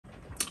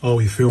Are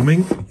we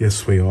filming?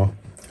 Yes, we are.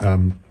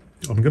 I'm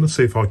going to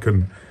see if I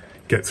can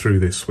get through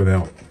this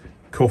without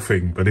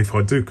coughing, but if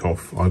I do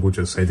cough, I will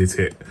just edit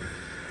it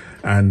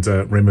and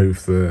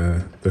remove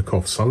the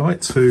coughs. I like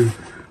to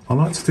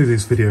do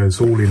these videos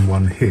all in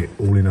one hit,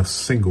 all in a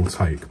single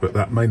take, but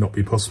that may not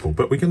be possible.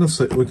 But we're going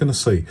to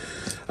see.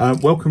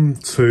 Welcome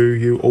to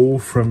you all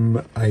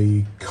from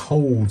a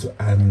cold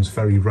and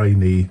very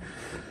rainy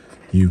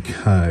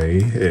UK.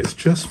 It's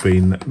just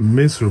been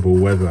miserable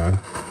weather.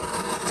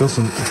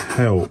 Doesn't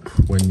help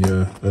when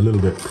you're a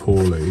little bit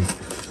poorly,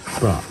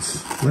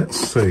 but let's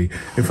see.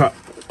 In fact,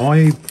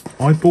 I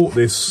bought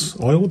this,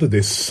 I ordered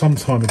this some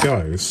time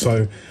ago,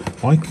 so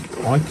I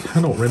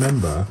cannot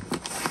remember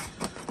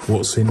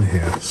what's in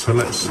here. So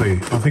let's see.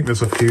 I think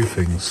there's a few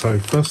things. So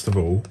first of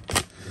all,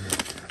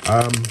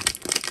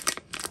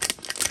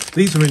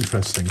 these are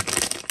interesting.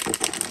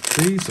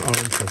 These are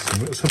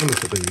interesting. Let's have a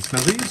look at these.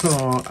 Now these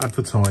are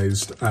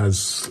advertised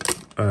as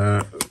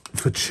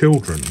for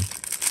children.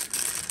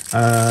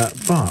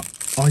 But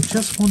I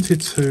just wanted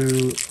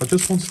to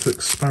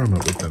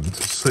experiment with them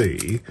to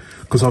see,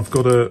 because I've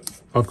got a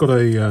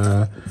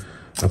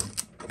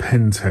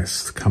pen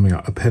test coming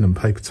up, a pen and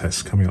paper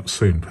test coming up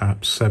soon,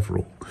 perhaps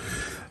several.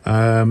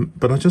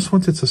 But I just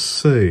wanted to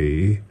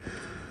see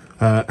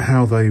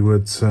how they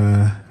would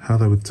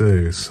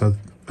do. So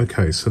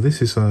okay, so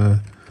this is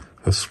a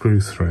screw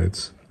thread,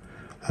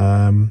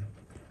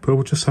 but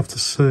we'll just have to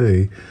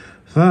see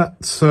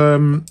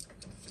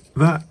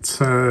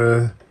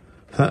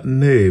that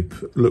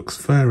nib looks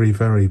very,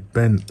 very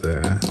bent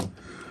there.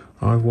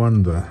 I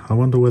wonder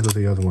whether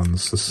the other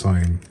one's the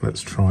same.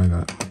 Let's try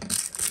that.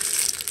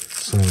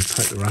 So I'll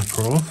take the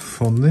wrapper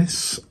off on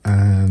this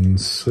and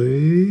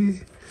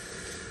see.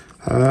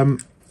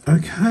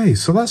 Okay,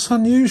 so that's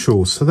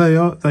unusual. So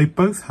they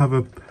both have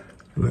a,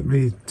 let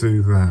me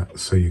do that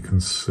so you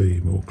can see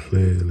more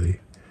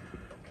clearly.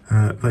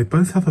 They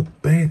both have a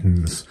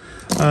bend.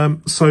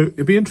 So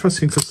it'd be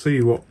interesting to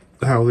see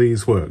how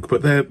these work,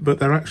 but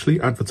they're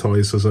actually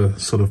advertised as a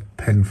sort of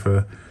pen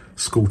for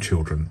school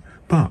children.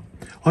 But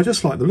I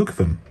just like the look of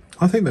them.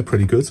 I think they're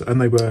pretty good, and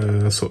they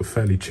were sort of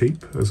fairly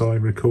cheap, as I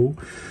recall.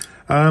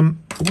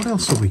 What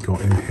else have we got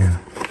in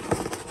here?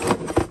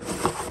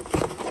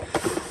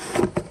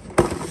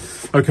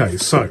 Okay,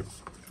 so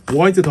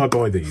why did I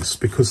buy these?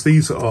 Because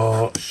these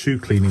are shoe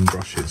cleaning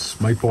brushes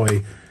made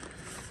by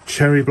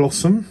Cherry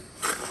Blossom,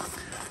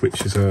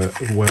 which is a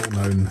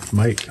well-known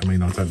make. I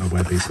mean, I don't know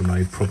where these are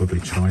made, probably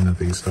China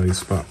these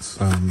days, but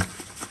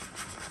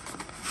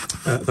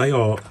they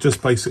are just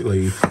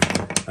basically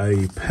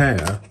a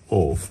pair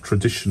of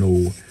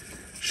traditional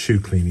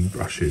shoe cleaning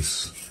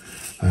brushes.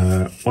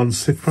 One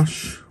stiff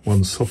brush,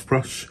 one soft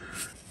brush.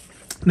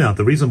 Now,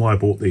 the reason why I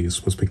bought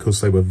these was because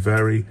they were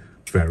very,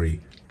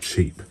 very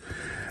cheap.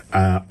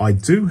 I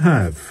do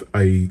have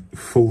a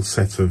full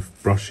set of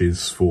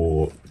brushes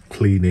for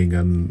cleaning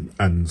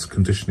and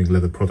conditioning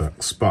leather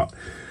products, but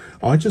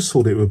I just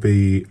thought it would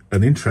be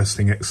an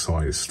interesting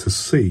exercise to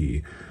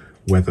see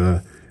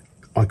whether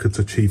I could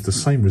achieve the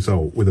same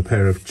result with a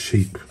pair of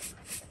cheap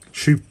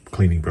shoe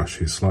cleaning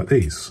brushes like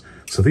these.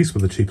 So these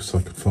were the cheapest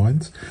I could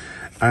find,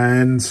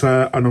 and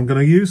I'm going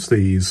to use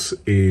these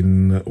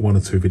in one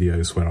or two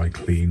videos where I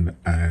clean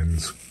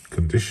and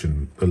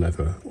condition the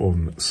leather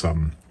on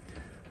some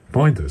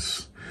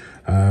binders,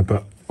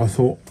 but I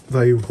thought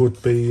they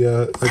would be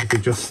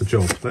just the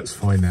job. Let's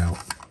find out.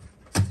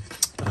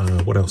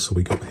 What else have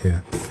we got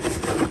here?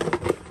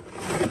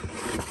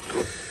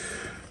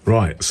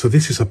 Right, so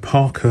this is a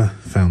Parker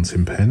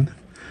fountain pen.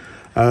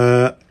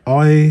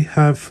 I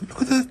have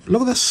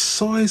look at the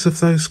size of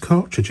those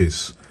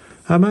cartridges.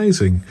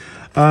 Amazing.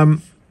 I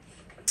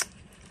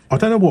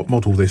don't know what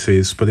model this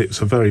is, but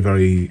it's a very,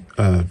 very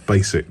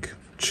basic,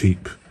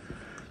 cheap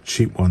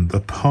one.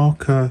 The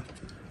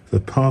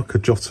Parker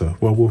Jotter.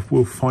 Well,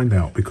 we'll find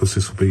out, because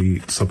this will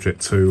be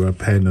subject to a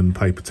pen and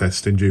paper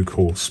test in due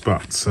course,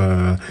 but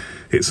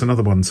it's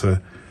another one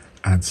to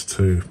add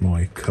to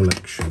my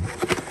collection.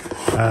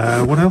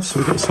 What else?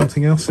 Have we got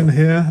something else in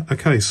here?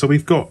 Okay, so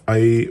we've got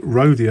a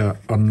Rhodia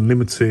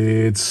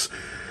Unlimited.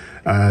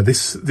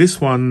 This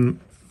one,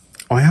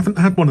 I haven't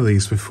had one of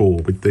these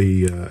before with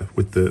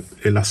the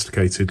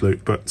elasticated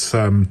loop, but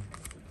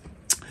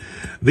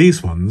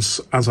these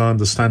ones, as I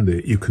understand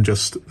it, you can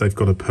they've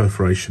got a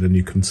perforation and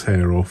you can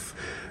tear off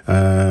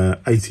 80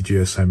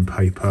 GSM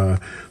paper.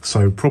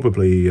 So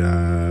probably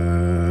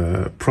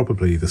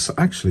this.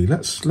 Actually,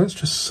 let's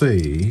just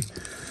see.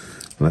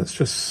 Let's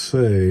just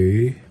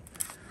see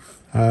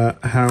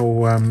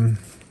how I'm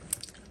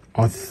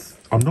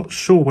not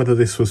sure whether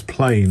this was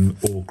plain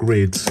or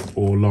grid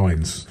or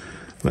lines.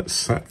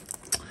 Let's.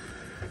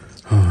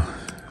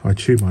 I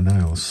chew my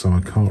nails, so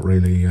I can't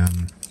really.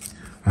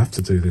 I have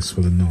to do this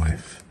with a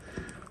knife.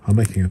 I'm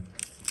making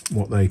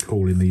what they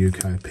call in the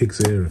UK a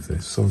pig's ear of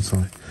this, aren't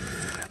I?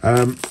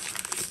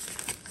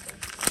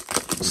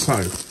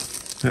 So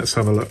let's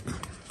have a look.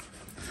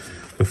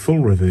 The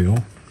full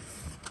reveal.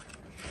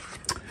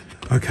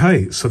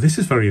 Okay, so this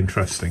is very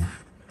interesting.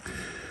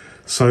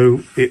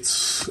 So it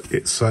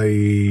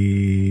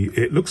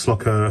looks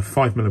like a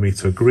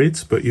 5mm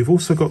grid, but you've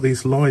also got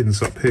these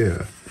lines up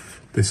here,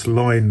 this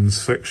lines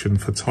section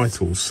for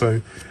titles.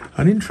 So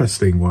an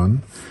interesting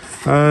one.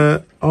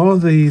 Are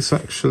these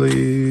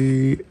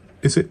actually,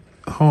 is it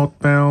hard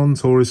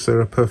bound or is there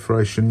a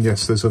perforation?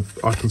 Yes,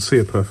 I can see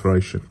a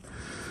perforation.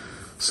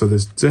 So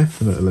there's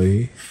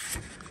definitely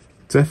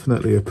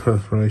a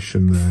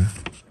perforation there.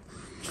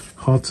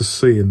 Hard to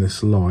see in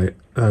this light,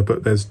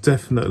 but there's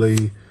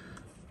definitely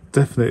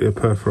a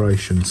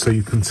perforation, so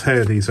you can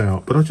tear these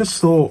out. But I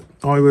just thought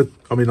I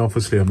mean,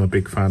 obviously I'm a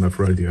big fan of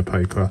radio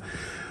paper.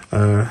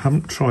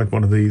 Haven't tried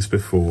one of these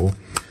before.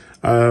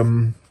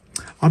 I'm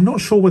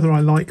not sure whether I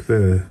like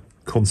the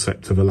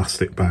concept of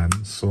elastic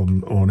bands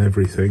on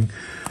everything,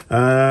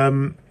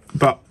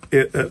 but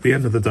at the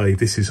end of the day,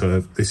 this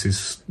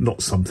is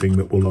not something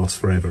that will last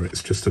forever.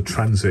 It's just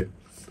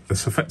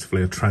it's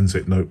effectively a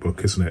transit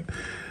notebook, isn't it?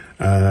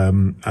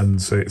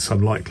 And so it's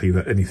unlikely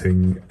that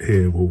anything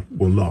here will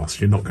last.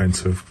 You're not going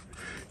to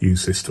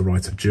use this to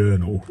write a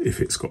journal if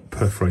it's got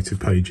perforated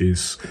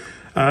pages,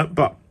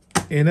 but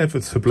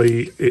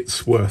inevitably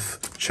it's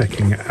worth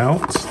checking it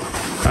out.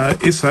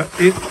 Is that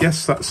it?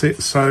 Yes, that's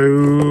it.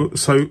 So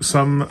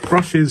some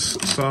brushes,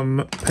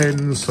 some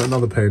pens,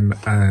 another pen,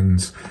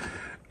 and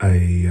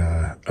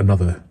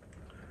another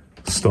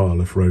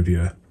style of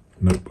Rhodia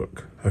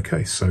notebook.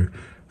 Okay, so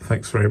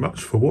thanks very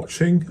much for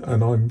watching,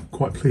 and I'm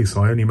quite pleased.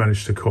 I only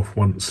managed to cough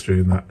once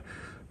during that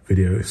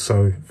video,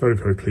 so very,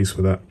 very pleased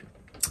with that.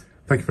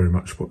 Thank you very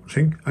much for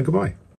watching, and goodbye.